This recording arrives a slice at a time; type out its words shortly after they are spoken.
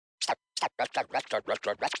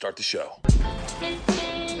Start the show.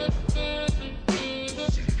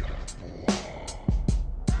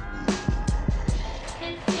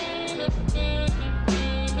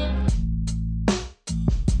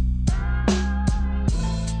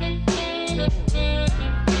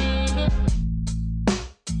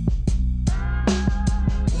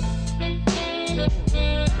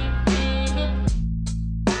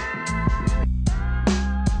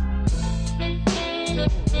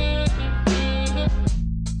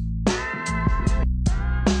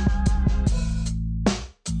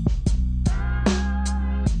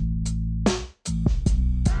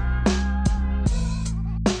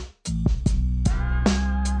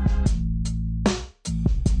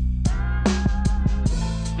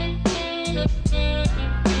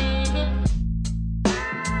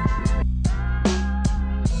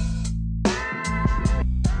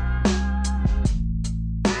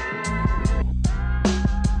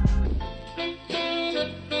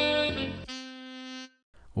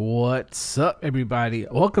 What's up, everybody?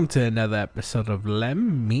 Welcome to another episode of Let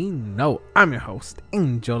Me Know. I'm your host,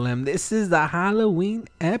 Angel Lem. This is the Halloween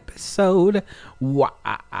episode.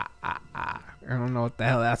 I don't know what the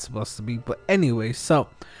hell that's supposed to be, but anyway, so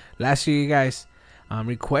last year you guys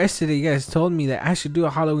requested it. You guys told me that I should do a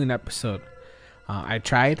Halloween episode. I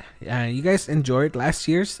tried, and you guys enjoyed last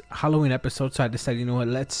year's Halloween episode, so I decided, you know what,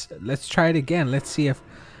 let's try it again. Let's see if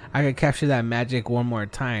I can capture that magic one more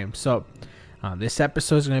time. So this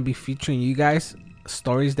episode is going to be featuring you guys,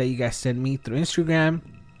 stories that you guys sent me through Instagram.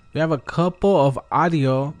 We have a couple of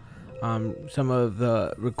audio, some of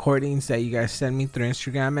the recordings that you guys sent me through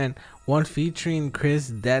Instagram, and one featuring Chris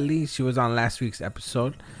Deli. She was on last week's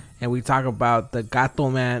episode, and we talk about the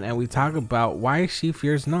Gato Man, and we talk about why she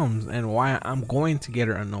fears gnomes and why I'm going to get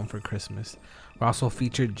her a gnome for Christmas. We also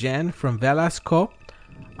featured Jen from Velasco.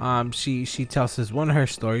 She tells us one of her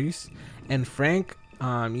stories, and Frank.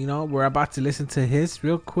 We're about to listen to his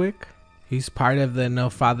real quick. He's part of the No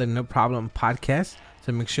Father, No Problem podcast.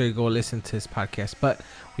 So make sure you go listen to his podcast. But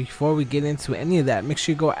before we get into any of that, make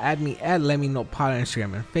sure you go add me at Let Me Know Pod on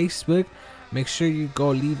Instagram and Facebook. Make sure you go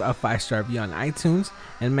leave a 5-star review on iTunes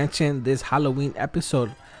and mention this Halloween episode.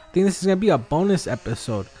 I think this is going to be a bonus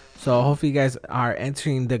episode. So hopefully you guys are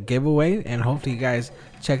entering the giveaway, and hopefully you guys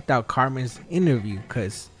checked out Carmen's interview,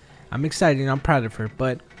 because I'm excited and I'm proud of her.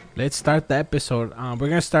 But let's start the episode. We're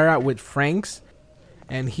going to start out with Frank's,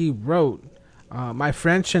 and he wrote, my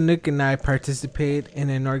friend Chinook and I participated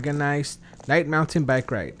in an organized night mountain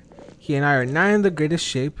bike ride. He and I are not in the greatest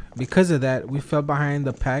shape. Because of that, we fell behind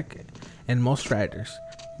the pack and most riders.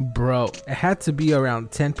 Bro, it had to be around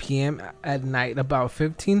 10 p.m. at night, about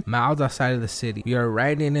 15 miles outside of the city. We are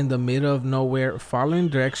riding in the middle of nowhere, following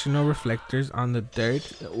directional reflectors on the dirt,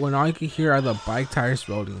 when all you can hear are the bike tires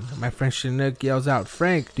rolling. My friend Chinook yells out,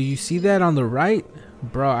 "Frank, do you see that on the right?"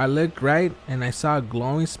 Bro, I looked right, and I saw a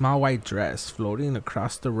glowing small white dress floating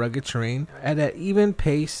across the rugged terrain at an even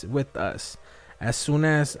pace with us. As soon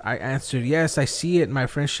as I answered, "Yes, I see it," my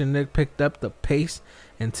friend Chinook picked up the pace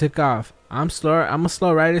and took off. I'm a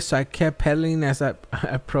slow rider, so I kept pedaling. As I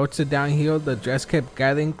approached the downhill, the dress kept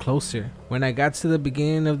gathering closer. When I got to the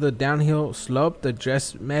beginning of the downhill slope, the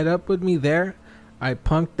dress met up with me there. I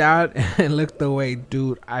punked out and looked away.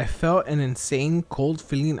 Dude, I felt an insane cold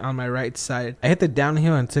feeling on my right side. I hit the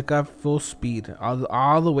downhill and took off full speed,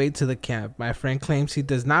 all the way to the camp. My friend claims he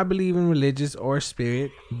does not believe in religious or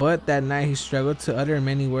spirit, but that night he struggled to utter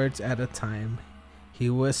many words at a time. He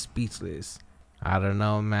was speechless. I don't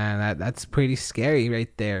know, man. That's pretty scary right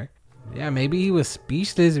there. Yeah, maybe he was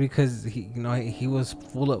speechless because he was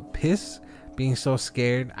full of piss, being so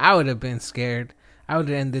scared. I would have been scared. I would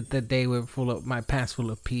have ended the day with my pants full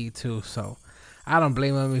of pee too. So I don't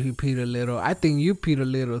blame him if he peed a little. I think you peed a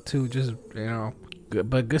little too. Just good,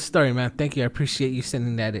 but good story, man. Thank you. I appreciate you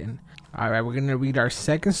sending that in. All right, we're gonna read our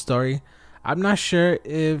second story. I'm not sure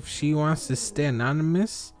if she wants to stay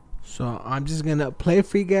anonymous, so I'm just gonna play it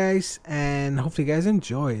for you guys, and hopefully you guys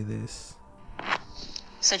enjoy this.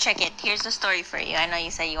 So check it. Here's the story for you. I know you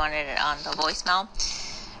said you wanted it on the voicemail,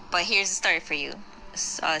 but here's the story for you.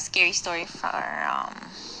 A scary story for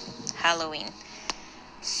Halloween.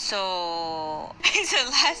 So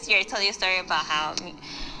last year I told you a story about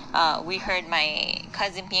how we heard my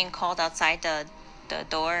cousin being called outside the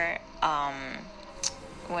door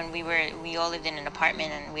when we all lived in an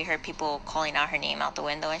apartment, and we heard people calling out her name out the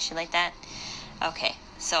window and shit like that. Okay,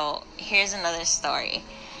 so here's another story,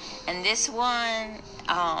 and this one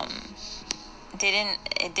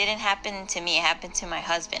didn't happen to me. It happened to my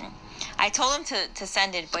husband. I told him to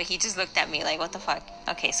send it, but he just looked at me like, what the fuck?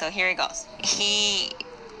 Okay, so here it goes. He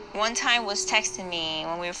one time was texting me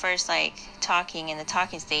when we were first talking in the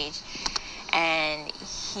talking stage, and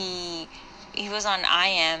he was on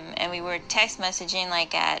IM, and we were text messaging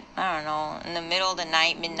like at, I don't know, in the middle of the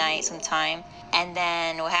night, midnight sometime. And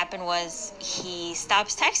then what happened was he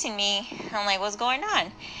stops texting me. I'm like, what's going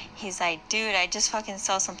on? He's like, dude, I just fucking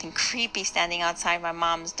saw something creepy standing outside my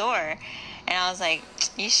mom's door. And I was like,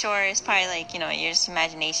 you sure? It's probably like, your just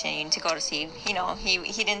imagination. You need to go to sleep. He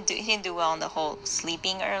didn't do well on the whole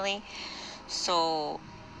sleeping early. So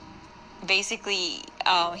basically,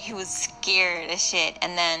 he was scared as shit.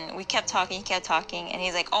 And then we kept talking, and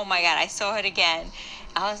he's like, oh my god, I saw it again.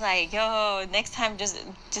 I was like, yo, next time just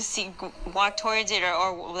walk towards it,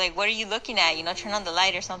 or like, what are you looking at? Turn on the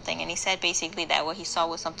light or something. And he said basically that what he saw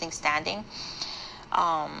was something standing,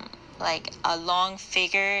 like a long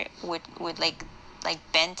figure with like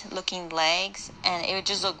bent looking legs, and it would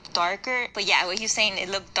just look darker. But yeah, what he's saying, it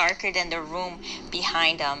looked darker than the room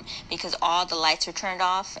behind him because all the lights were turned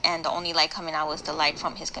off, and the only light coming out was the light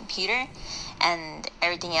from his computer, and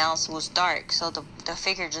everything else was dark. So the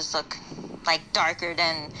figure just looked like darker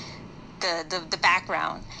than the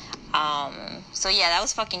background. So yeah, that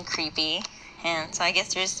was fucking creepy. And so I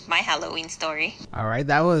guess there's my Halloween story. All right,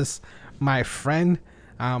 that was my friend.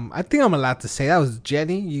 I think I'm allowed to say that was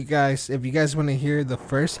Jenny. You guys, if you guys want to hear the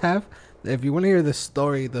first half, if you want to hear the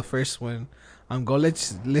story, the first one, go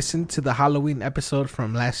let's listen to the Halloween episode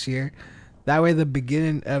from last year. That way, the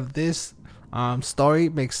beginning of this story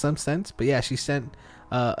makes some sense. But yeah, she sent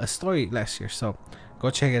a story last year, so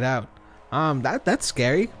go check it out. That's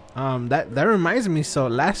scary. That reminds me. So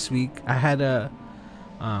last week I had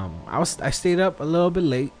I stayed up a little bit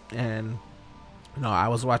late, and I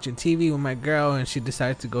was watching TV with my girl, and she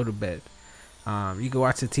decided to go to bed. You can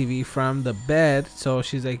watch the TV from the bed, so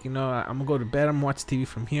she's like, I'm gonna go to bed. I'm gonna watch TV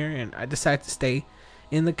from here, and I decided to stay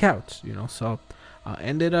in the couch. So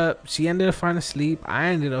she ended up falling asleep. I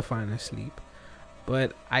ended up falling asleep,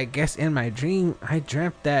 but I guess in my dream I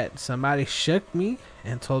dreamt that somebody shook me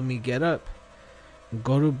and told me get up,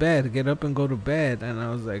 go to bed, get up and go to bed, and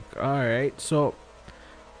I was like, all right. So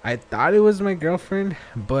I thought it was my girlfriend,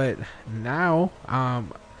 but now,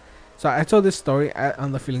 so I told this story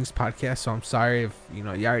on the Feelings podcast, so I'm sorry if, you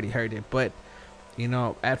already heard it, but,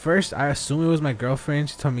 at first I assumed it was my girlfriend.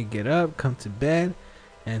 She told me get up, come to bed,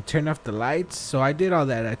 and turn off the lights. So I did all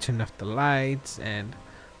that. I turned off the lights, and,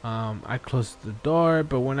 I closed the door,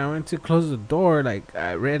 but when I went to close the door, like,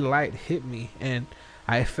 a red light hit me, and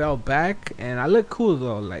I fell back, and I look cool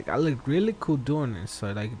though. Like, I look really cool doing it.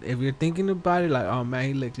 So like, if you're thinking about it, like, oh man,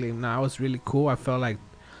 he looked lame. Nah, I was really cool. I felt like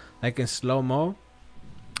in slow mo,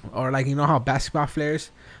 or like, how basketball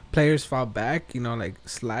players fall back, like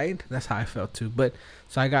slide. That's how I felt too. But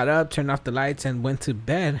so I got up, turned off the lights, and went to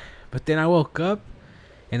bed. But then I woke up,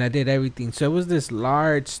 and I did everything. So it was this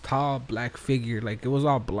large, tall, black figure. Like, it was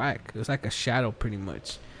all black. It was like a shadow, pretty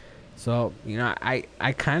much. So,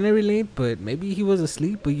 I kind of relate, but maybe he was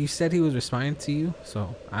asleep, but you said he was responding to you.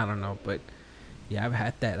 So, I don't know. But, yeah, I've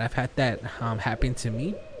had that happen to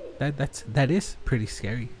me. That is pretty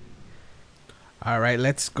scary. All right,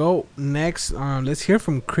 let's go next. Let's hear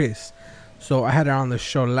from Chris. So, I had her on the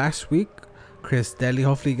show last week, Chris Deli.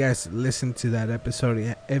 Hopefully, you guys listened to that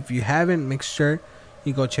episode. If you haven't, make sure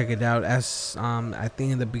you go check it out. As I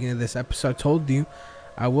think in the beginning of this episode, I told you,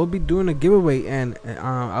 I will be doing a giveaway, and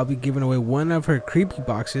I'll be giving away one of her creepy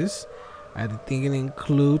boxes. I think it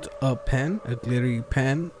includes a pen, a glittery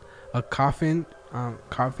pen, a coffin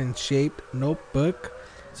shaped notebook,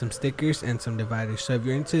 some stickers, and some dividers. So if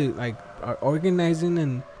you're into like organizing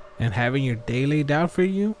and having your day laid out for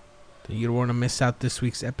you, then you don't want to miss out this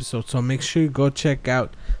week's episode. So make sure you go check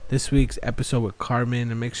out this week's episode with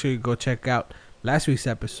Carmen, and make sure you go check out last week's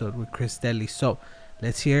episode with Chris Deli. So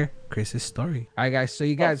let's hear Chris's story. All right, guys. So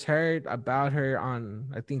you guys heard about her on,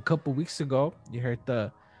 I think, a couple weeks ago. You heard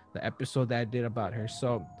the episode that I did about her.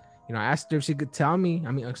 So, I asked her if she could tell me.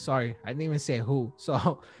 I mean, sorry, I didn't even say who.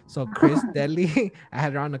 So Chris Deli, I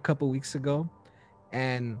had her on a couple weeks ago,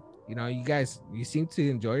 and you guys, you seem to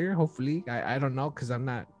enjoy her. Hopefully, I don't know, because I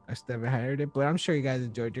still haven't heard it, but I'm sure you guys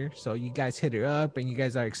enjoyed her. So you guys hit her up, and you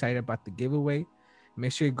guys are excited about the giveaway.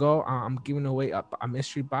 Make sure you go. I'm giving away a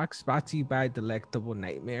mystery box brought to you by Delectable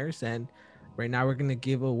Nightmares, and right now we're gonna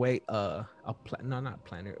give away not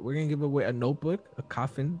planner. We're gonna give away a notebook, a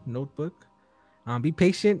coffin notebook. Be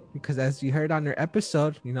patient, because as you heard on their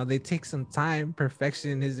episode, they take some time.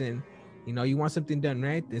 Perfection isn't, you want something done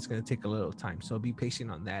right, it's gonna take a little time. So be patient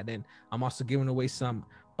on that. And I'm also giving away some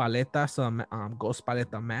ghost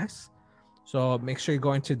paleta masks. So make sure you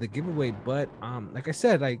go into the giveaway. But like I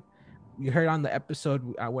said, like, you heard on the episode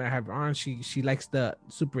when I have her on, she likes the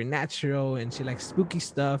supernatural, and she likes spooky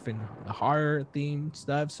stuff and the horror themed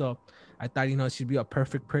stuff. So I thought, she'd be a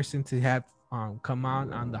perfect person to have come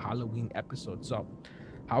on the Halloween episode. So,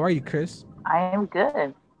 how are you, Chris? I am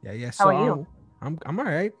good. Yeah, yeah. How are So you? I'm all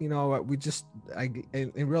right. You know, we just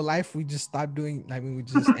in real life we just stopped doing. I mean, we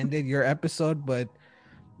just ended your episode, but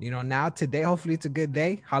now today hopefully it's a good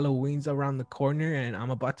day. Halloween's around the corner, and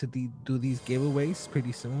I'm about to do these giveaways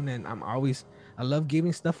pretty soon. And I love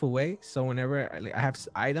giving stuff away. So whenever I have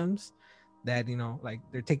items that like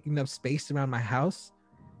they're taking up space around my house,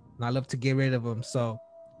 and I love to get rid of them. So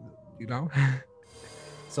you know,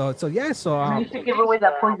 so yeah. So I mean, you should give away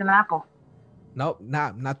that poison apple. nope,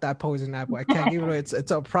 not that poison apple. I can't give it away.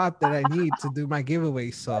 It's a prop that I need to do my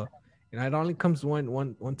giveaway. So, it only comes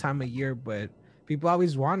one time a year, but people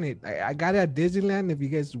always want it. I got it at Disneyland. If you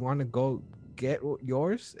guys want to go get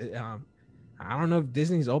yours, I don't know if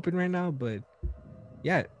Disney's open right now, but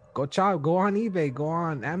yeah, go on eBay, go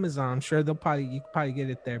on Amazon. I'm sure you could probably get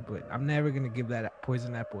it there. But I'm never gonna give that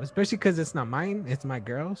poison apple, especially because it's not mine. It's my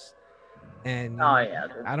girl's, and Oh yeah.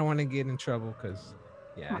 I don't want to get in trouble because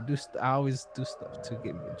yeah, I always do stuff to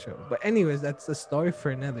get me in trouble. But anyways, that's the story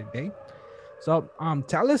for another day. So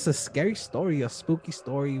tell us a scary story, a spooky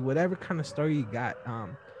story, whatever kind of story you got.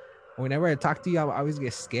 Whenever I talk to you, I always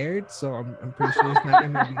get scared, so I'm pretty sure it's not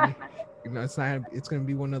gonna be it's gonna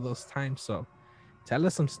be one of those times. So tell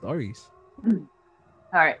us some stories.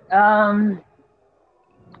 All right.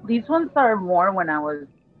 These ones are more when I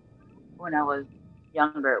was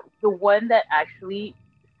younger. The one that actually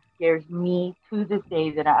scares me to this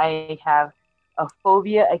day that I have a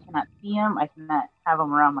phobia. I cannot see them. I cannot have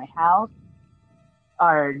them around my house.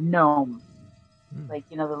 Are gnomes. Mm, Like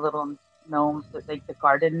the little gnomes, like the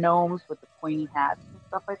garden gnomes with the pointy hats and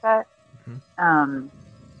stuff like that. mhm, Um,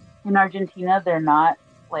 in Argentina, they're not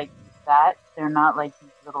like that. They're not like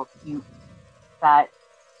these little cute, fat,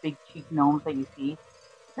 big cheek gnomes that you see.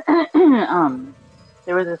 um,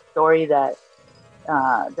 there was a story that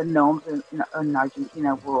the gnomes in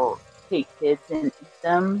Argentina will take kids and eat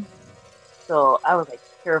them. So I was like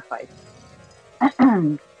terrified.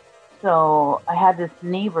 So I had this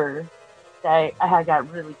neighbor that I had got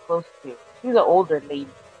really close to. She was an older lady,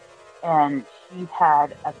 and she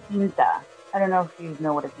had a quinta. I don't know if you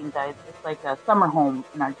know what a quinta is. It's like a summer home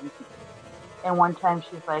in Argentina. And one time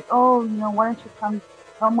she's like, "Oh, why don't you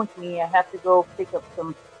come with me? I have to go pick up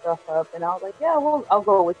some stuff up." And I was like, "Yeah, well, I'll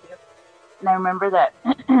go with you." And I remember that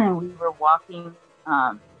we were walking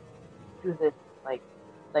through this like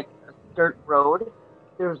like a dirt road.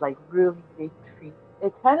 There was like really big trees.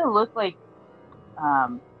 It kind of looked like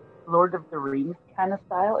um, Lord of the Rings kind of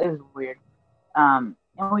style. It was weird. And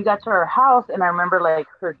we got to her house, and I remember like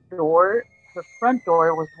her front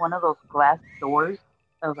door was one of those glass doors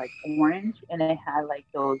that was like orange, and it had like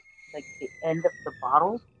those like the end of the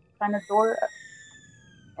bottles kind of door.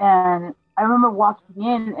 And I remember walking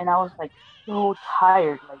in, and I was like so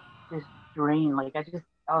tired, like just drained. Like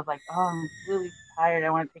I was like, oh, I'm really tired. I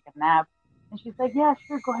want to take a nap. And she's like, yeah,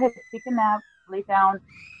 sure, go ahead, take a nap, lay down.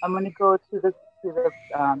 I'm gonna go to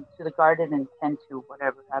the garden and tend to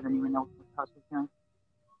whatever. I don't even know what I was doing.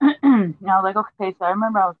 And I was like, okay. So I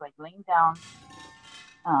remember I was like laying down,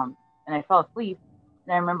 and I fell asleep.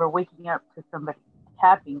 And I remember waking up to somebody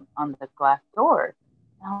tapping on the glass door.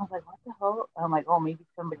 And I was like, what the hell? I'm like, oh, maybe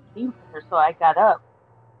somebody came for her. So I got up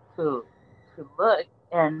to look,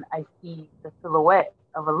 and I see the silhouette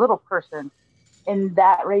of a little person, and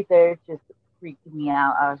that right there just freaked me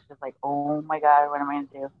out. I was just like, oh my god, what am I gonna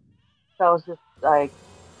do? So I was just like,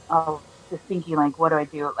 I was just thinking like, what do I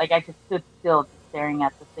do? Like I just stood still, just staring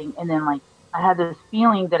at the thing, and then like I had this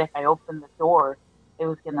feeling that if I opened the door, it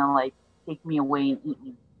was gonna like take me away and eat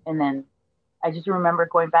me. And then I just remember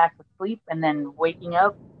going back to sleep and then waking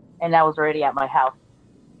up, and I was already at my house,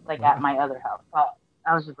 like at wow. my other house.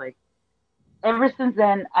 I was just like, ever since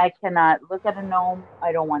then, I cannot look at a gnome.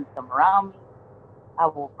 I don't want them around me. I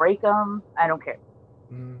will break them. I don't care.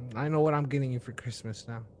 I know what I'm getting you for Christmas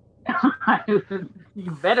now.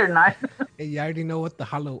 You better not. Hey, you already know what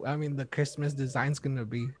the Christmas design's gonna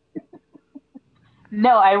be.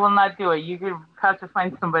 No, I will not do it. You could have to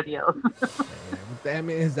find somebody else. Yeah, but I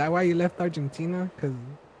mean, is that why you left Argentina? Because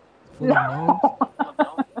full No, of gnomes.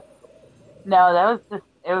 no, that was just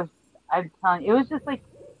it was. I'm telling you, it was just like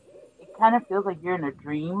it kind of feels like you're in a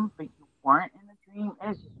dream, but you weren't in a dream. It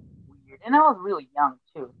was just weird, and I was really young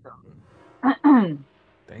too. So, but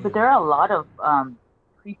Damn. there are a lot of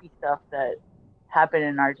creepy stuff that happen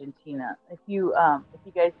in Argentina. If you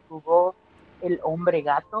guys Google El Hombre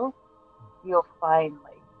Gato, you'll find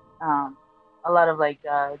like a lot of like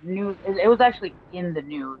news. It was actually in the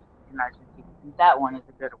news in Argentina. And that one is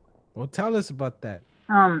a good Well, tell us about that.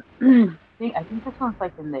 one. I think this one's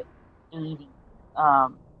like in the 80s.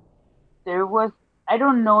 Um, there was I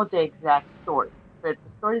don't know the exact story, but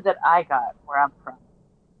the story that I got where I'm from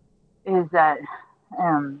is that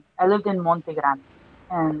I lived in Monte Grande,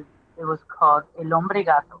 and it was called El Hombre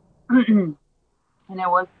Gato, and it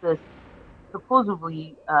was this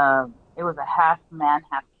supposedly it was a half man,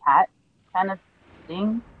 half cat kind of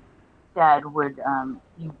thing that would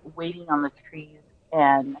be waiting on the trees,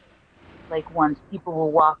 and like once people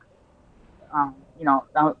will walk,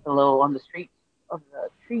 out below on the streets of the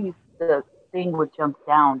trees, the thing would jump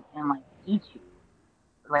down and like eat you,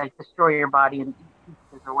 like destroy your body and eat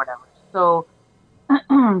pieces or whatever. So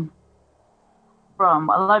from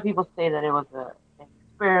a lot of people say that it was an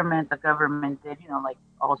experiment the government did, like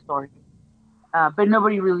all stories, but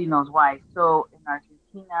nobody really knows why. So in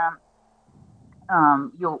Argentina,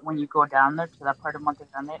 you when you go down there to that part of Monte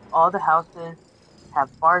Grande, all the houses have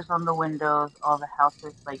bars on the windows. All the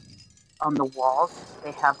houses, like on the walls,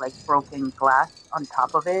 they have like broken glass on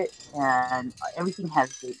top of it, and everything has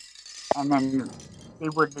gates. And then they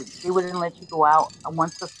wouldn't let you go out. And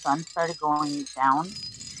once the sun started going down,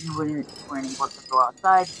 you weren't able to go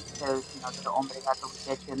outside because the hombre gato would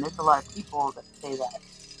get you. And there's a lot of people that say that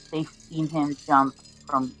they've seen him jump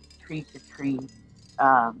from tree to tree.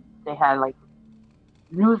 They had like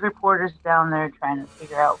news reporters down there trying to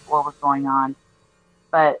figure out what was going on.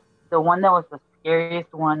 But the one that was the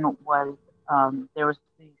scariest one was there was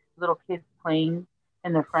these little kids playing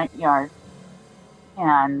in their front yard,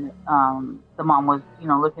 and the mom was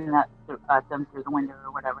looking at them through the window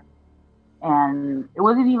or whatever. And it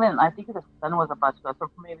wasn't even. I think the sun was about to go,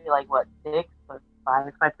 so maybe like what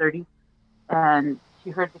 5:30, and she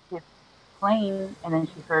heard the kids playing, and then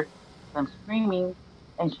she heard them screaming,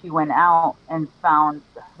 and she went out and found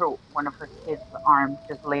one of her kids' arms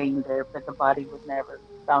just laying there, but the body was never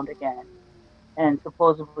found again. And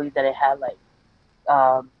supposedly that it had like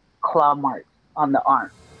claw marks on the arm,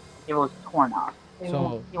 like it was torn off.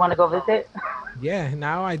 So You want to go visit? yeah,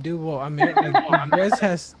 now I do. Well, I mean, like US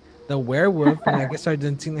has the werewolf, and I guess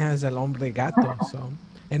Argentina has el hombre gato. So,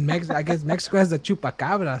 and I guess Mexico has the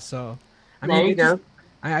chupacabra. So, I There mean, you they just, go.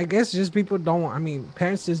 I guess, just people don't. I mean,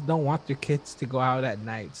 parents just don't want their kids to go out at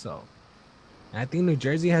night. So, and I think New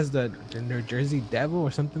Jersey has the New Jersey Devil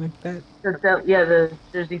or something like that. Yeah, the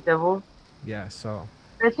Jersey Devil. Yeah. So,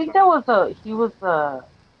 I think that was he was a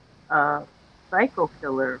psycho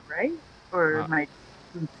killer, right? Or uh, am I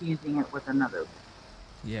confusing it with another?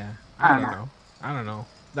 yeah, I I don't don't know. know. I don't know.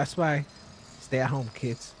 That's why stay at home,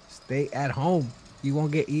 kids. Stay at home. You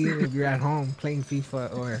won't get eaten if you're at home playing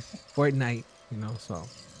FIFA or Fortnite. So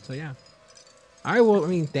yeah. All right. Well, I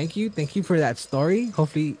mean, thank you for that story.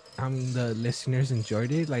 Hopefully, I mean, the listeners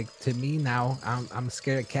enjoyed it. Like to me now, I'm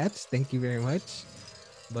scared of cats. Thank you very much.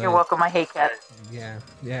 You're But welcome. I hate cats. yeah,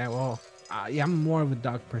 yeah. Well, yeah, I'm more of a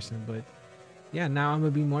dog person, but yeah, now I'm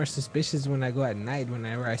gonna be more suspicious when I go at night.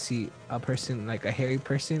 Whenever I see a person like a hairy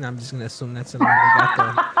person, I'm just gonna assume that's a hombre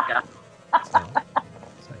gato. So,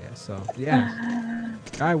 so yeah.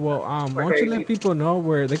 All right. Well, why Poor don't you hairy let people. people know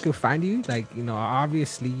where they could find you? Like,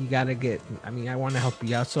 obviously you gotta get. I mean, I want to help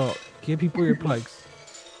you out, so give people your plugs.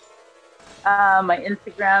 My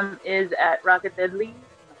Instagram is at Rocket Deadly.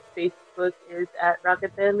 My Facebook is at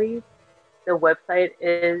Rocket Deadly. The website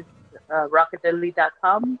is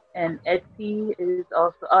rocketdeadly.com, and Etsy is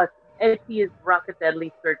also Etsy is Rocket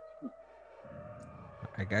Deadly 13. All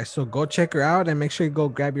right, guys. So go check her out and make sure you go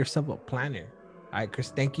grab yourself a planner. All right, Chris.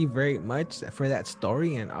 Thank you very much for that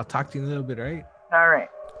story, and I'll talk to you in a little bit. All right. All right.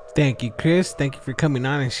 Thank you, Chris. Thank you for coming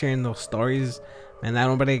on and sharing those stories. Man, that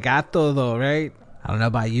hombre gato, though, right? I don't know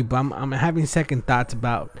about you, but I'm having second thoughts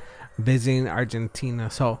about visiting Argentina.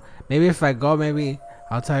 So maybe if I go, maybe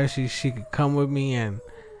I'll tell her she could come with me, and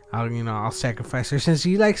I'll sacrifice her since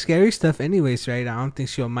she likes scary stuff anyways, right? I don't think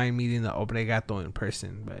she'll mind meeting the hombre gato in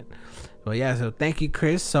person. But yeah, so thank you,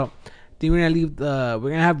 Chris. So then we're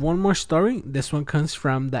gonna have one more story. This one comes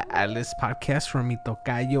from the Atlas podcast from mi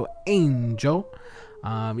tocayo Angel.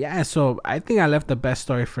 Yeah, so I think I left the best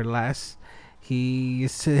story for last.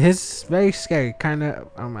 His very scary, kind of.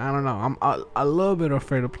 I don't know. I'm a little bit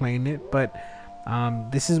afraid of playing it, but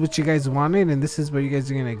this is what you guys wanted, and this is what you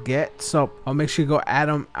guys are gonna get. So I'll make sure you go at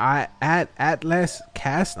him at Atlas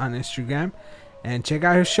Cast on Instagram and check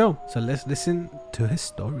out his show. So let's listen to his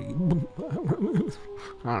story. I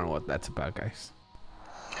don't know what that's about, guys.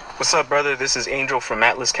 What's up, brother? This is Angel from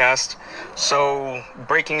Atlas Cast. So,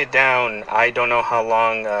 breaking it down, I don't know how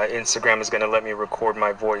long Instagram is going to let me record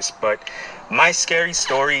my voice, but my scary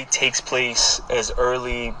story takes place as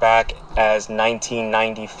early back as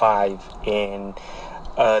 1995 in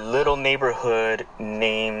a little neighborhood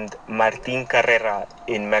named Martin Carrera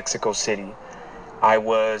in Mexico City. I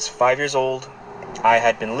was 5 years old. I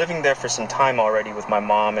had been living there for some time already with my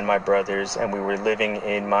mom and my brothers, and we were living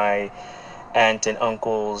in my aunt and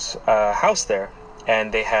uncle's house there.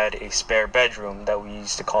 And they had a spare bedroom that we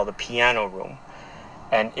used to call the piano room.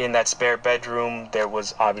 And in that spare bedroom, there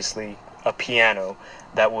was obviously a piano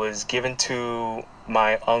that was given to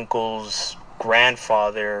my uncle's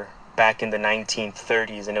grandfather back in the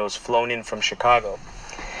 1930s, and it was flown in from Chicago.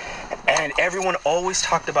 And everyone always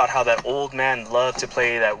talked about how that old man loved to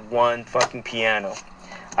play that one fucking piano.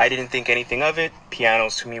 I didn't think anything of it.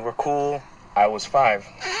 Pianos to me were cool. I was 5.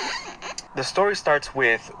 The story starts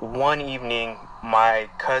with one evening, my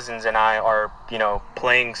cousins and I are,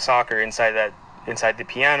 playing soccer inside the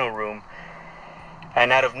piano room.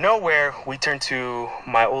 And out of nowhere, we turn to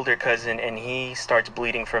my older cousin, and he starts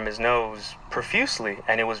bleeding from his nose profusely.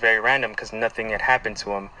 And it was very random because nothing had happened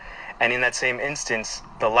to him. And in that same instance,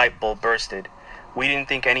 the light bulb bursted. We didn't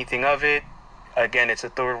think anything of it. Again, it's a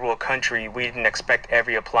third world country. We didn't expect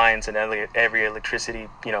every appliance and every electricity,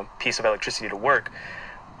 piece of electricity to work.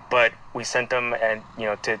 But we sent them and,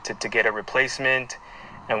 to get a replacement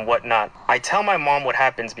and whatnot. I tell my mom what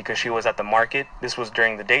happens because she was at the market. This was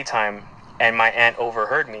during the daytime. And my aunt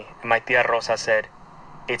overheard me. And my tia Rosa said,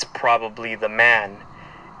 "It's probably the man."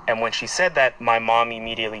 And when she said that, my mom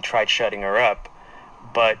immediately tried shutting her up.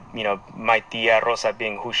 But, my tia Rosa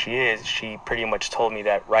being who she is, she pretty much told me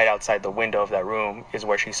that right outside the window of that room is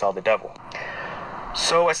where she saw the devil.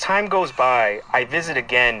 So as time goes by, I visit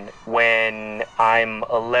again when I'm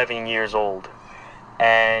 11 years old.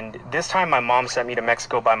 And this time my mom sent me to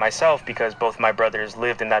Mexico by myself because both my brothers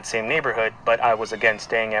lived in that same neighborhood, but I was again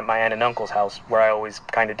staying at my aunt and uncle's house where I always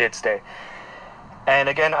kind of did stay. And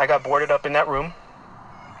again, I got boarded up in that room.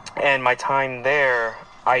 And my time there,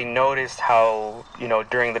 I noticed how,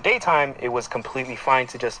 during the daytime, it was completely fine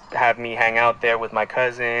to just have me hang out there with my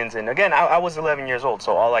cousins. And again, I was 11 years old,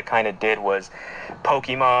 so all I kind of did was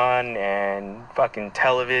Pokemon and fucking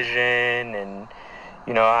television. And,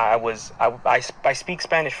 I speak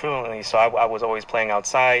Spanish fluently, so I was always playing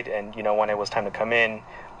outside. And, when it was time to come in,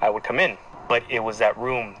 I would come in. But it was that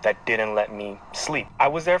room that didn't let me sleep. I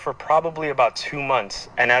was there for probably about 2 months.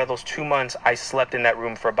 And out of those 2 months, I slept in that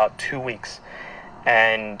room for about 2 weeks.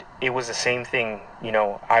 And it was the same thing,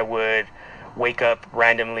 I would wake up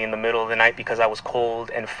randomly in the middle of the night because I was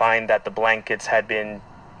cold and find that the blankets had been,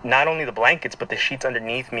 not only the blankets, but the sheets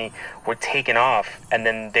underneath me were taken off. And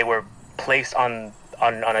then they were placed on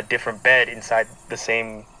a different bed inside the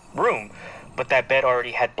same room. But that bed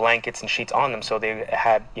already had blankets and sheets on them. So they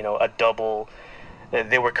had, a double,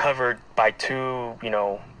 they were covered by two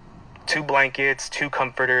blankets, 2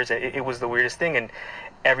 comforters. It was the weirdest thing. And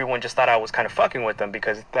everyone just thought I was kind of fucking with them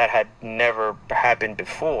because that had never happened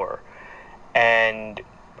before. And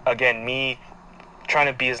again, me trying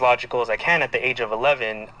to be as logical as I can at the age of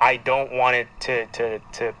 11, I don't want it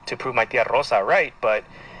to prove my tia Rosa right, but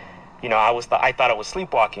I thought I was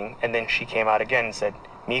sleepwalking. And then she came out again and said,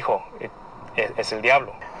 "Mijo, es el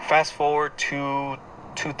diablo." Fast forward to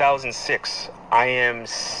 2006. I am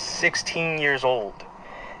 16 years old.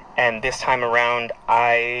 And this time around,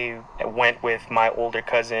 I went with my older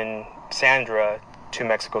cousin, Sandra, to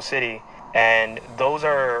Mexico City. And those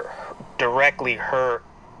are directly her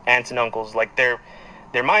aunts and uncles. Like, they're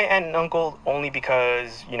my aunt and uncle only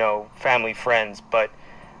because, family friends. But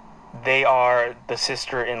they are the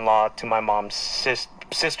sister-in-law to my mom's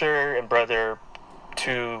sister and brother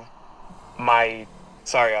to my...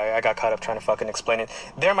 Sorry, I got caught up trying to fucking explain it.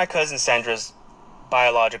 They're my cousin Sandra's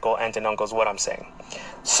biological aunt and uncle is what I'm saying.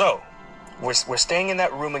 So, we're staying in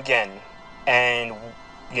that room again, and,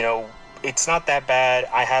 it's not that bad.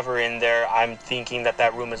 I have her in there. I'm thinking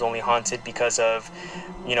that room is only haunted because of,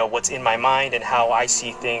 what's in my mind and how I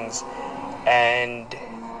see things. And,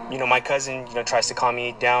 my cousin, tries to calm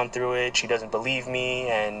me down through it. She doesn't believe me.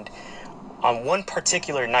 And on one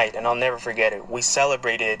particular night, and I'll never forget it, we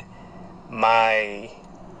celebrated my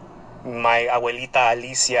abuelita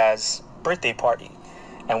Alicia's birthday party.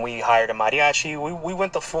 And we hired a mariachi. We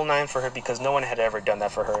went the full 9 for her because no one had ever done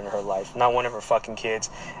that for her in her life. Not one of her fucking kids.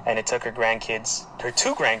 And it took her 2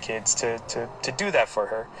 grandkids to do that for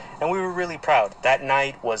her. And we were really proud. That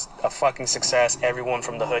night was a fucking success. Everyone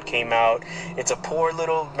from the hood came out. It's a poor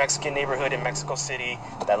little Mexican neighborhood in Mexico City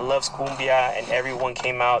that loves cumbia. And everyone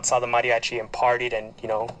came out, saw the mariachi, and partied and,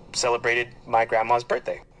 celebrated my grandma's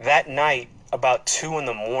birthday. That night, about 2 in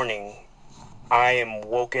the morning, I am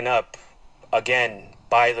woken up again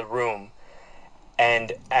by the room,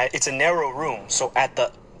 and it's a narrow room, so at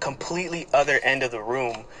the completely other end of the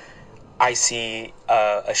room I see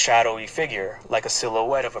a shadowy figure, like a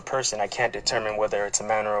silhouette of a person. I can't determine whether it's a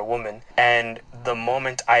man or a woman. And the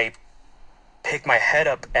moment I pick my head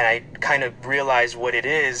up and I kind of realize what it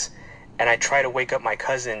is, and I try to wake up my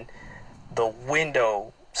cousin. The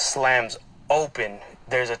window slams open.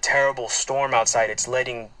 There's a terrible storm outside. It's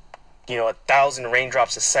letting, 1,000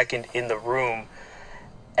 raindrops a second in the room,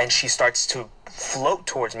 and she starts to float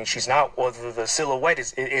towards me. She's not, well, the silhouette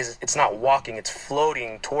it's not walking, it's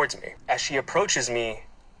floating towards me. As she approaches me,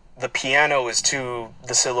 the piano is to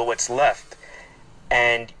the silhouette's left,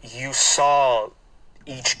 and you saw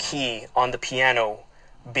each key on the piano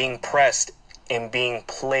being pressed and being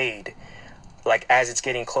played, like as it's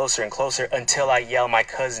getting closer and closer, until I yell my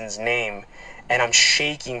cousin's name. And I'm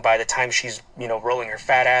shaking by the time she's, rolling her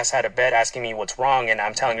fat ass out of bed, asking me what's wrong. And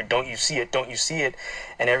I'm telling her, don't you see it? Don't you see it?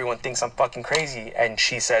 And everyone thinks I'm fucking crazy. And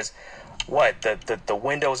she says, what? The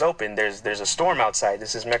window's open. There's a storm outside.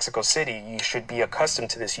 This is Mexico City. You should be accustomed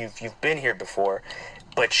to this. You've been here before.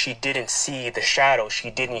 But she didn't see the shadow. She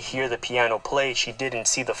didn't hear the piano play. She didn't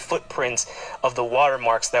see the footprints of the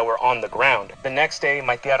watermarks that were on the ground. The next day,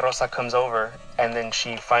 my tia Rosa comes over, and then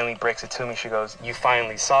she finally breaks it to me. She goes, you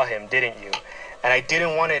finally saw him, didn't you? And I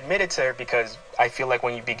didn't want to admit it to her, because I feel like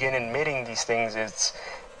when you begin admitting these things, it's,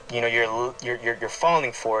 you're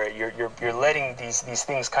falling for it. You're letting these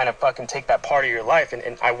things kind of fucking take that part of your life.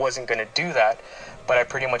 And I wasn't going to do that. But I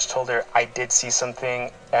pretty much told her I did see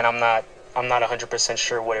something, and I'm not 100%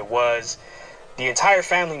 sure what it was. The entire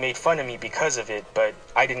family made fun of me because of it, but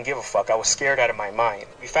I didn't give a fuck. I was scared out of my mind.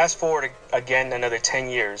 We fast forward again another 10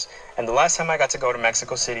 years, and the last time I got to go to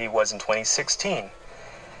Mexico City was in 2016.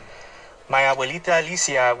 My abuelita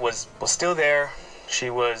Alicia was still there. She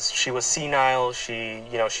was senile.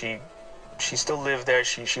 She still lived there.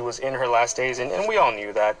 She was in her last days, and we all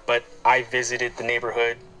knew that. But I visited the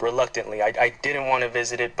neighborhood reluctantly. I didn't want to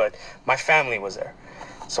visit it, but my family was there,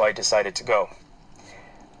 so I decided to go.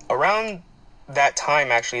 Around that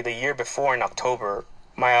time, actually, the year before, in October,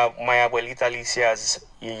 my abuelita Alicia's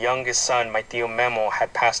youngest son, my tío Memo,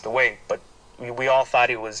 had passed away. But we all thought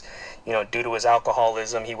it was, due to his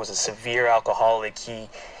alcoholism. He was a severe alcoholic.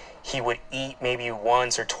 He would eat maybe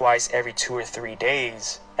once or twice every 2 or 3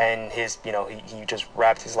 days, and he just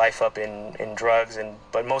wrapped his life up in drugs,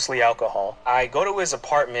 but mostly alcohol. I go to his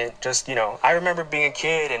apartment, I remember being a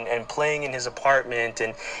kid and playing in his apartment,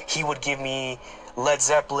 and he would give me Led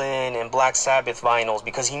Zeppelin and Black Sabbath vinyls,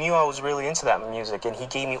 because he knew I was really into that music, and he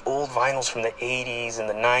gave me old vinyls from the 80s and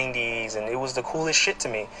the 90s, and it was the coolest shit to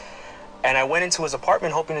me. And I went into his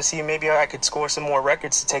apartment hoping to see if maybe I could score some more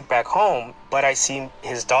records to take back home. But I see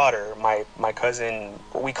his daughter, my cousin,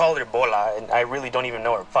 we called her Bola, and I really don't even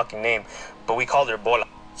know her fucking name, but we called her Bola.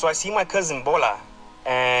 So I see my cousin Bola,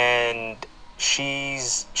 and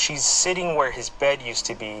she's sitting where his bed used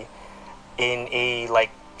to be, in a,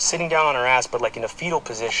 sitting down on her ass, but in a fetal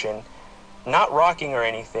position, not rocking or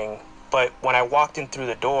anything. But when I walked in through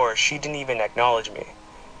the door, she didn't even acknowledge me.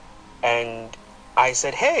 And I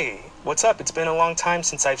said, hey, what's up? It's been a long time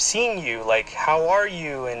since I've seen you. How are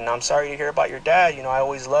you? And I'm sorry to hear about your dad. I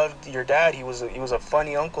always loved your dad. He was a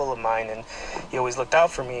funny uncle of mine, and he always looked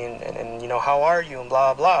out for me. And how are you? And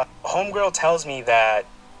blah, blah. Homegirl tells me that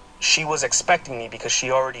she was expecting me because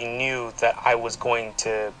she already knew that I was going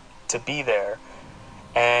to be there.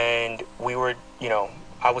 And we were,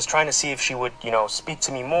 I was trying to see if she would, speak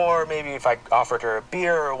to me more, maybe if I offered her a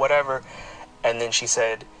beer or whatever. And then she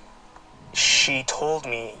said, she told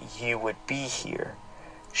me you would be here.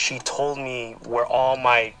 She told me where all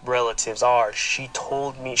my relatives are. She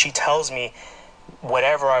tells me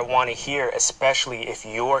whatever I want to hear, especially if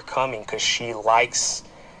you're coming, because she likes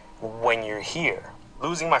when you're here.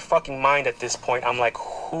 Losing my fucking mind at this point, I'm like,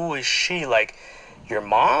 who is she? Your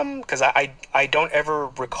mom? Because I don't ever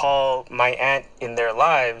recall my aunt in their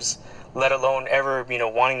lives, let alone ever,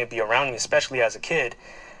 wanting to be around me, especially as a kid.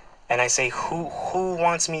 And I say, who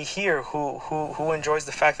wants me here? Who enjoys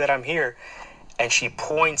the fact that I'm here? And she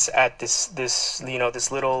points at this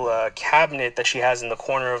little cabinet that she has in the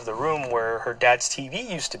corner of the room where her dad's TV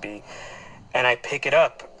used to be. And I pick it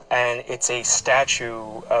up, and it's a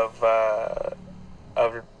statue of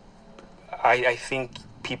I think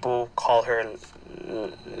people call her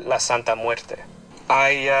La Santa Muerte.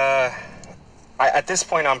 I at this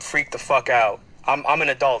point, I'm freaked the fuck out. I'm an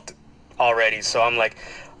adult already, so I'm like,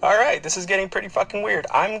 all right, this is getting pretty fucking weird.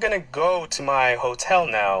 I'm going to go to my hotel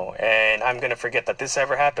now, and I'm going to forget that this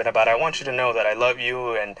ever happened. But I want you to know that I love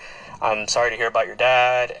you, and I'm sorry to hear about your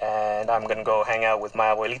dad, and I'm going to go hang out with my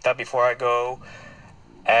abuelita before I go.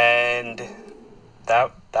 And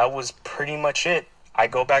that was pretty much it. I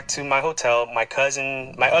go back to my hotel. My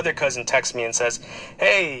other cousin texts me and says,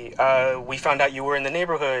 hey, we found out you were in the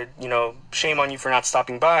neighborhood. Shame on you for not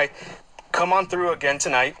stopping by. Come on through again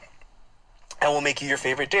tonight. and we'll make you your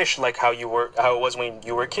favorite dish, like how it was when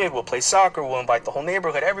you were a kid. We'll play soccer. We'll invite the whole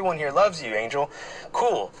neighborhood. Everyone here loves you, Angel.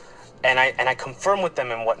 Cool. And I confirm with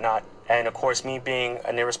them and whatnot. And of course, me being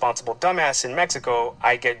an irresponsible dumbass in Mexico,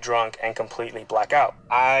 I get drunk and completely black out.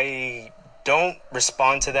 I don't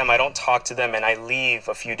respond to them. I don't talk to them, and I leave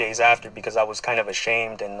a few days after because I was kind of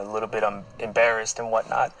ashamed and a little bit embarrassed and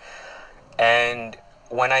whatnot. And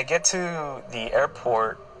when I get to the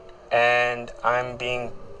airport and I'm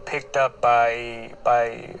being picked up by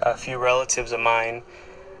a few relatives of mine,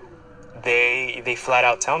 they flat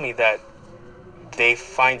out tell me that they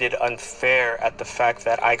find it unfair at the fact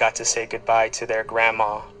that I got to say goodbye to their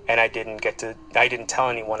grandma and I didn't tell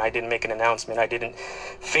anyone. I didn't make an announcement. I didn't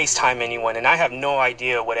FaceTime anyone, and I have no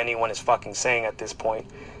idea what anyone is fucking saying at this point.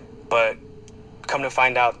 But come to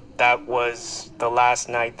find out, that was the last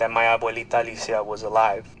night that my abuelita Alicia was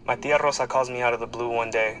alive. My tia Rosa calls me out of the blue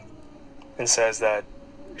one day and says that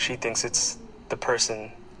she thinks it's the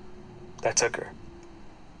person that took her.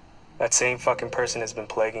 That same fucking person has been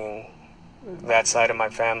plaguing that side of my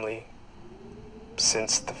family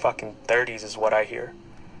since the fucking 30s is what I hear.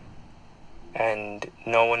 And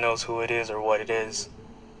no one knows who it is or what it is.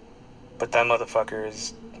 But that motherfucker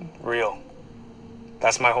is real.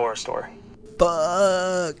 That's my horror story.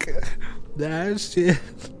 Fuck. That shit.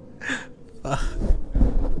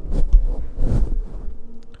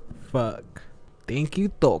 Fuck. Thank you,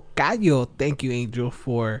 Tocayo. Thank you, Angel,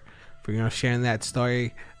 for sharing that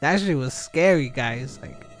story. That shit was scary, guys.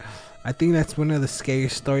 Like, I think that's one of the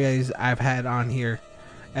scariest stories I've had on here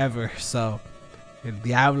ever. So, El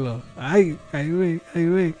Diablo. Ay.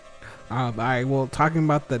 Alright, well, talking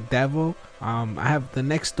about the devil, I have the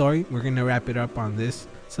next story. We're gonna wrap it up on this.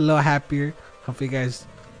 It's a little happier. Hopefully you guys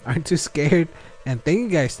aren't too scared. And thank you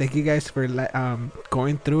guys for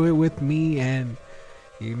going through it with me and,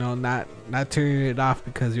 you know, not turning it off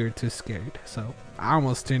because you were too scared. So I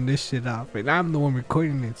almost turned this shit off, and I'm the one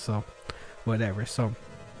recording it, so whatever. So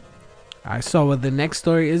alright, so the next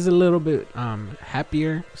story is a little bit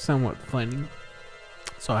happier, somewhat funny.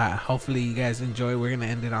 So hopefully you guys enjoy. We're gonna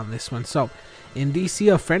end it on this one. So in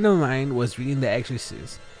DC, a friend of mine was reading The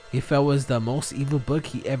Exorcist. He felt it was the most evil book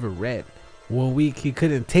he ever read. One week he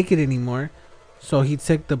couldn't take it anymore, so he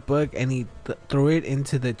took the book and he threw it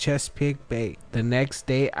into the Chesapeake Bay. The next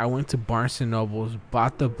day I went to Barnes & Noble's,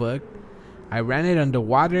 bought the book, I ran it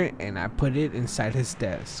underwater, and I put it inside his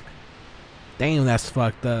desk. Damn, that's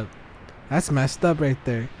fucked up. That's messed up right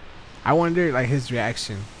there. I wonder like his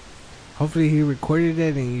reaction. Hopefully he recorded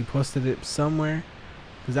it and he posted it somewhere,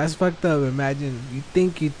 because that's fucked up. Imagine you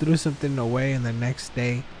think you threw something away and the next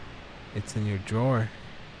day it's in your drawer.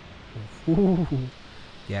 Ooh.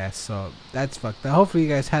 Yeah, so that's fucked up. Hopefully you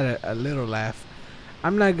guys had a little laugh.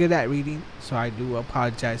 I'm not good at reading, so I do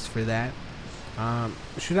apologize for that.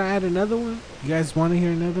 Should I add another one? You guys want to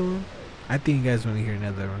hear another one? I think you guys want to hear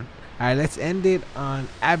another one. Alright, let's end it on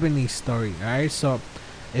Ebony's story. Alright, so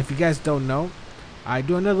if you guys don't know, I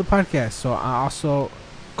do another podcast. So I also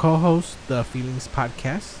co-host the Feelings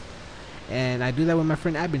Podcast, and I do that with my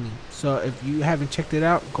friend Ebony. So if you haven't checked it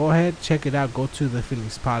out, go ahead, check it out. Go to the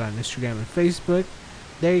Feelings Pod on Instagram and Facebook.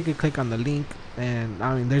 There you can click on the link, and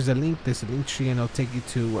I mean there's a link tree, and it'll take you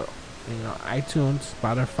to iTunes,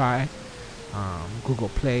 Spotify, Google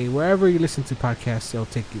Play, wherever you listen to podcasts. It'll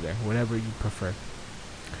take you there, whatever you prefer.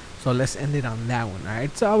 So let's end it on that one. Alright,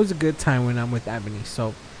 it's always a good time when I'm with Ebony.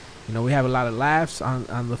 So, you know, we have a lot of laughs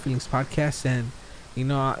on the Feelings Podcast, and you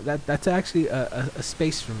know that's actually a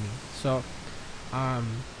space for me. So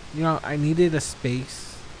you know, I needed a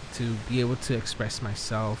space to be able to express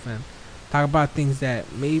myself and talk about things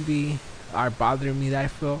that maybe are bothering me, that I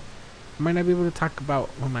feel I might not be able to talk about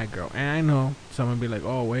with my girl. And I know someone be like,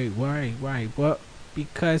 oh wait, why? But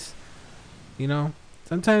because, you know,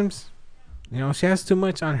 sometimes, you know, she has too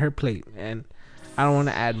much on her plate and I don't want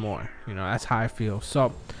to add more. You know, that's how I feel.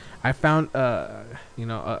 So I found you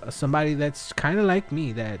know, somebody that's kind of like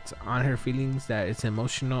me, that's on her feelings, that it's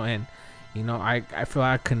emotional, and you know, I feel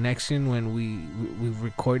our connection when we've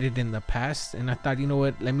recorded in the past. And I thought, you know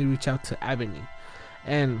what, let me reach out to Ebony.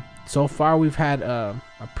 And so far we've had a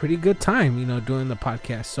pretty good time, you know, doing the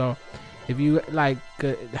podcast. So if you like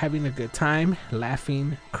having a good time,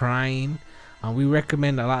 laughing, crying, we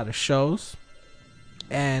recommend a lot of shows,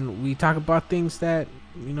 and we talk about things that,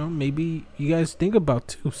 you know, maybe you guys think about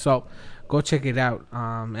too. So go check it out.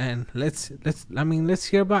 And let's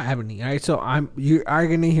hear about Ebony. All right, so you are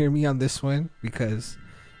gonna hear me on this one because,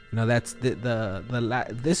 you know, that's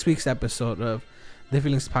this week's episode of the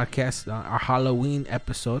Feelings Podcast, our Halloween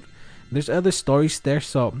episode. There's other stories there,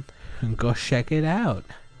 so go check it out.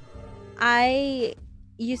 I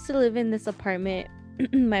used to live in this apartment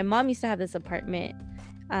my mom used to have this apartment.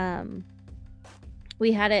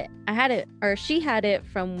 We had it. I had it, or she had it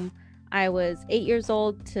from I was 8 years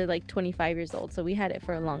old to like 25 years old. So we had it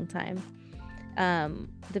for a long time.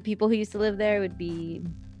 The people who used to live there would be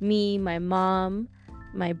me, my mom,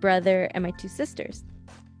 my brother, and my two sisters.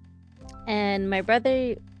 And my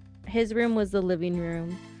brother, his room was the living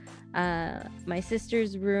room. My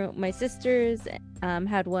sisters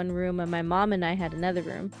had one room, and my mom and I had another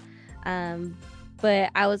room.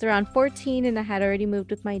 But I was around 14 and I had already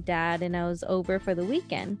moved with my dad, and I was over for the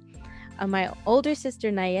weekend. My older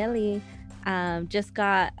sister Nayeli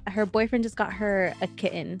her boyfriend just got her a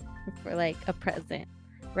kitten for like a present,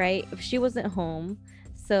 right? She wasn't home,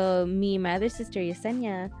 so me, my other sister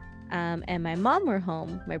Yesenia, and my mom were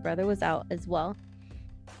home. My brother was out as well.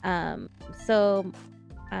 So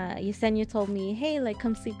Yesenia told me, hey, like,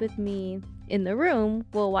 come sleep with me in the room.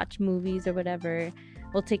 We'll watch movies or whatever.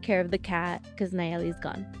 We'll take care of the cat because Nayeli's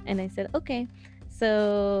gone. And I said, okay.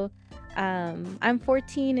 So I'm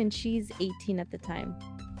 14 and she's 18 at the time.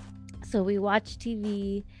 So we watch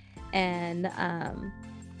TV, and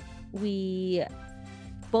we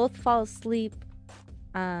both fall asleep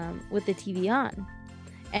with the TV on.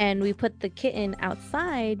 And we put the kitten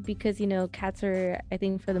outside because, you know, cats are, I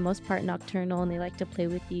think, for the most part, nocturnal, and they like to play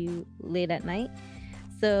with you late at night.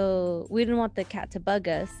 So we didn't want the cat to bug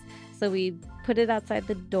us. So we put it outside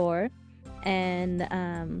the door. And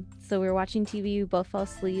so we were watching TV. We both fell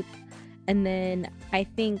asleep. And then I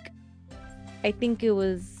think it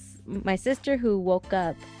was my sister who woke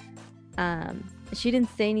up. She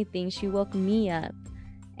didn't say anything. She woke me up.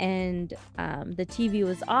 And the TV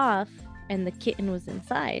was off. And the kitten was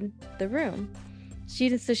inside the room. She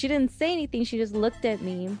didn't say anything. She just looked at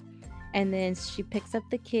me, and then she picks up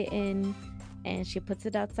the kitten and she puts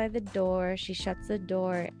it outside the door. She shuts the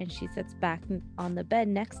door and she sits back on the bed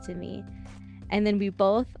next to me. And then we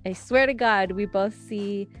both, I swear to God, we both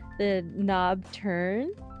see the knob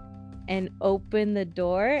turn and open the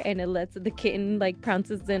door, and it lets the kitten like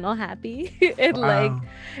pounces in all happy. And wow.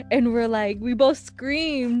 And we're like, we both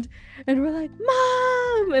screamed and we're like,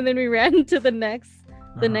 Mom! And then we ran to the next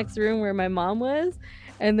room where my mom was.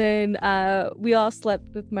 And then we all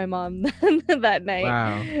slept with my mom that night.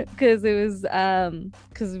 Wow. Because it was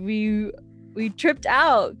because we tripped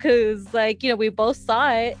out, because, like, you know, we both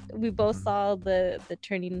saw it. We both saw the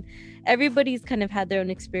turning. Everybody's kind of had their own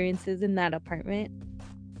experiences in that apartment.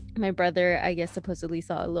 My brother, I guess, supposedly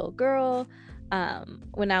saw a little girl.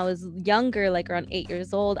 When I was younger, like around 8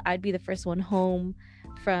 years old, I'd be the first one home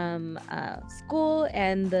from school,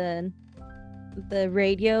 and the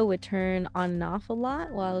radio would turn on and off a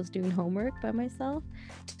lot while I was doing homework by myself,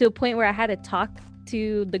 to a point where I had to talk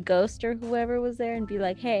to the ghost or whoever was there and be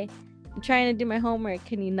like, hey, I'm trying to do my homework.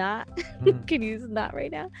 Can you not? Can you not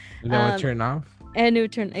right now? And that would turn off? And it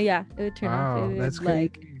would turn, yeah, it would turn off. Wow, that's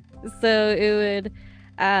crazy. So it would,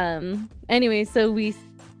 anyway, so we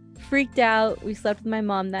freaked out. We slept with my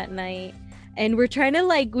mom that night, and we were trying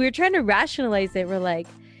to rationalize it. We're like,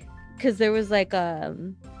 because there was like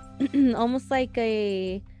almost like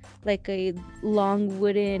a long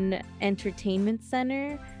wooden entertainment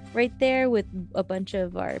center right there with a bunch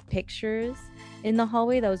of our pictures in the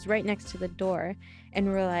hallway that was right next to the door. And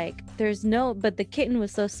we're like, but the kitten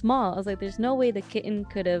was so small. I was like, there's no way the kitten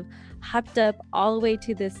could have hopped up all the way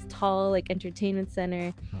to this tall like entertainment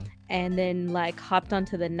center and then like hopped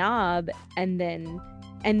onto the knob and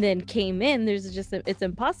then came in. It's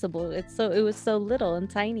impossible. It was so little and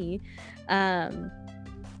tiny.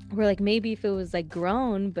 We're like, maybe if it was like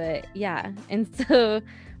grown, but yeah. And so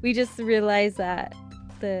we just realized that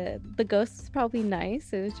the ghost was probably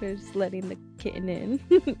nice. It was just letting the kitten in.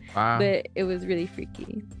 Wow. But it was really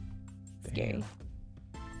freaky. Scary.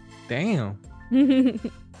 Damn.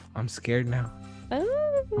 I'm scared now.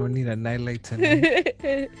 Oh. I need a nightlight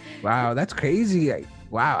tonight. Wow, that's crazy.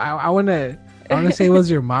 Wow, I want to say,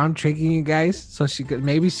 was your mom tricking you guys so she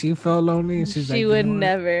felt lonely, and she's she would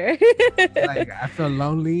never. Like, I feel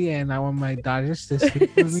lonely and I want my daughters to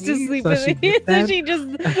sleep with me. So she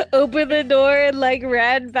just opened the door and like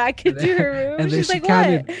ran back into her room. And she's then like,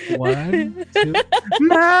 counted what? 1, 2,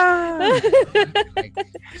 no.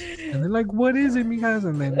 And they're like, what is it, mijas?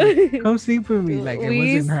 And then come sleep with me. Like, it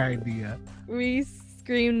wasn't her idea. We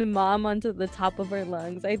screamed mom onto the top of our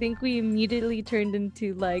lungs. I think we immediately turned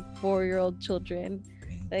into like 4-year-old children.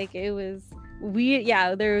 Like, it was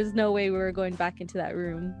there was no way we were going back into that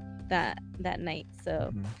room that night.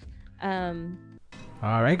 So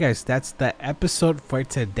all right, guys, that's the episode for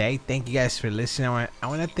today. Thank you guys for listening. I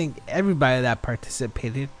want to thank everybody that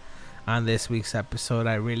participated on this week's episode.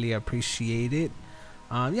 I really appreciate it.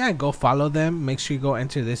 Go follow them. Make sure you go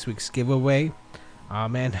enter this week's giveaway.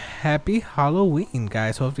 Man, happy Halloween,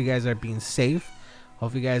 guys. Hope you guys are being safe.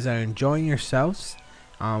 Hope you guys are enjoying yourselves.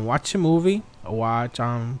 Watch a movie.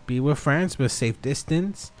 Be with friends with safe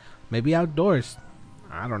distance. Maybe outdoors.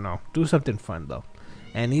 I don't know. Do something fun though.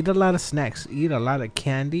 And eat a lot of snacks. Eat a lot of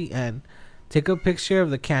candy and take a picture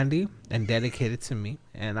of the candy and dedicate it to me.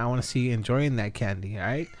 And I want to see you enjoying that candy. All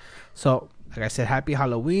right. So, like I said, happy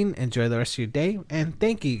Halloween. Enjoy the rest of your day. And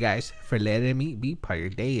thank you guys for letting me be part of your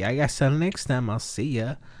day. I guess until next time, I'll see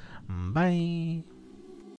ya. Bye.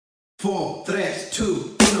 4, 3,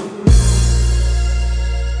 2, 1.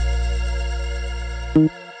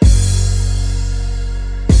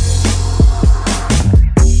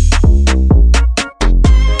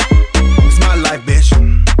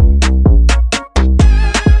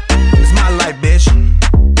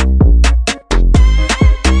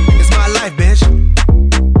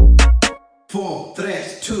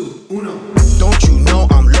 Don't you know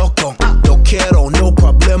I'm loco? No quiero, no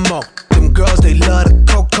problemo. Them girls, they love the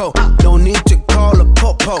cocoa. No need to call a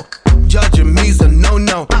popo. Judging me's a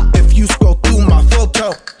no-no. If you scroll through my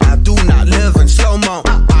photo, I do not live in slow-mo.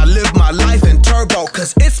 I live my life in turbo.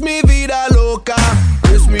 Cause it's mi vida loca.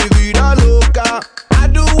 It's mi vida loca. I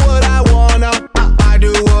do what I wanna. I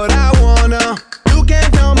do what I wanna. You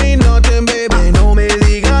can't tell me nothing, baby. No me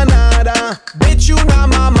diga nada. Bitch, you not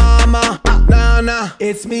my mama. Nah.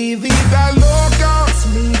 It's mi vida loca. Es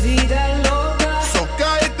mi vida loca. So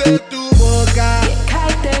cállate tu boca.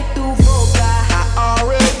 Cállate tu boca. I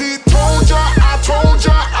already told ya,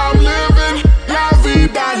 I'm living la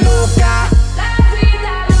vida loca. La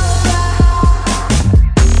vida loca.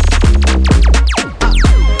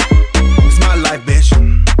 It's my life, bitch.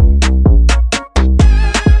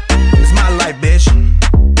 It's my life, bitch.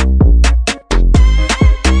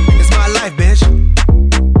 It's my life, bitch.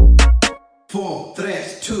 4,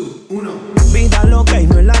 3, 2, 1. Vida loca y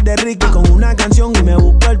no es la de Ricky. Con una canción y me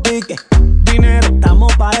busco el pique. Dinero,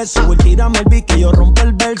 estamos pa' eso. Él tírame el pique, yo rompo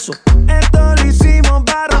el verso. Esto lo hicimos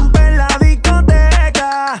pa' romper la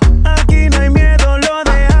discoteca. Aquí no hay miedo, lo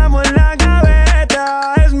dejamos en la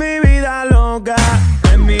gaveta. Es mi vida loca,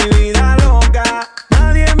 es mi vida loca.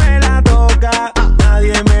 Nadie me la toca,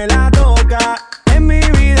 nadie me la toca. Es mi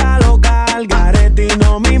vida loca, al garete y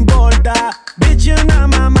no me importa. Bitch, you not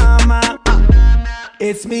my mama.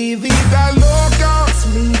 It's mi vida loca. Es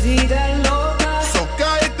mi vida loca. So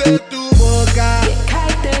cállate tu boca.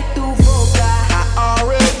 Cállate tu boca. I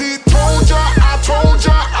already told ya,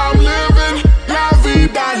 I'm living la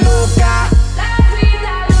vida loca. La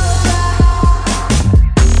vida loca.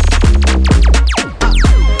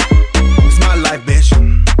 It's my life, bitch.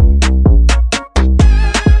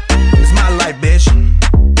 It's my life, bitch.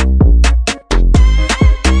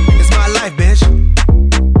 It's my life, bitch.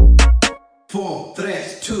 4, 3,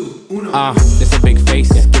 2, 1. It's a big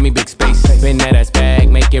face, give me big space. Spin that ass bag,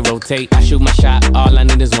 make it rotate. I shoot my shot, all I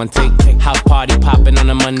need is one take. House party popping on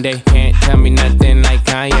a Monday. Can't tell me nothing like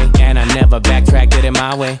Kanye. And I never backtrack, did it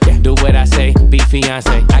my way. Do what I say, be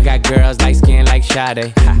fiance. I got girls light skin like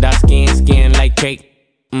Sade. Dark skin like cake.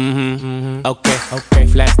 Okay.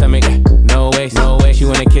 Flat stomach, no way. She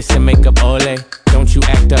wanna kiss and make up, ole. Don't you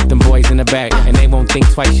act up, them boys in the back. And they won't think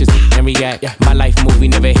twice, just and react. My life movie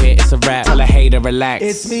never hit, it's a rap. Tell a hater, relax.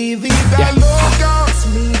 It's mi vida loca. Es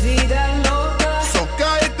mi vida loca. So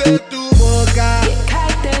cállate tu boca.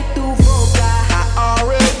 Cállate tu boca. I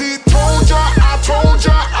already told ya,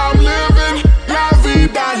 I'm living la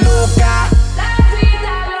vida loca. La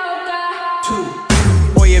vida loca.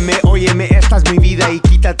 Óyeme, esta es mi vida y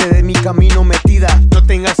quítate de mi camino metida. No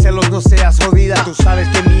tengas celos, no seas jodida. Tú sabes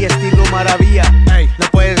que mi estilo maravilla. Ey, no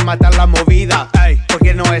puedes matar la movida. Ey,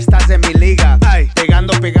 porque no estás en mi liga. Ey,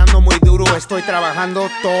 pegando muy duro, estoy trabajando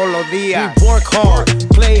todos los días. We work hard,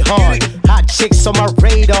 play hard. Hot chicks on my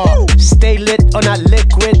radar. Stay lit on that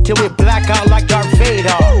liquid till we black out like Darth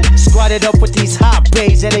Vader. Squatted up with these hot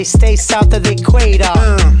babes and they stay south of the equator.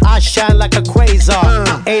 I shine like a quasar.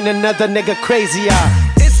 Ain't another nigga crazier.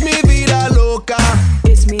 It's mi vida loca.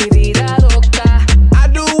 Es mi vida loca. I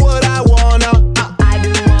do what I wanna. I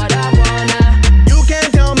do what I wanna. You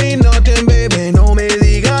can't tell me nothing, baby. No me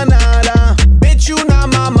diga nada. Bitch, you not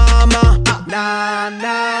my mama. Nah.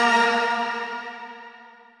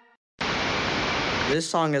 This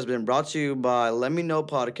song has been brought to you by Let Me Know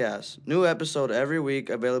Podcast. New episode every week,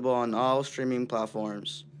 available on all streaming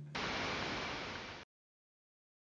platforms.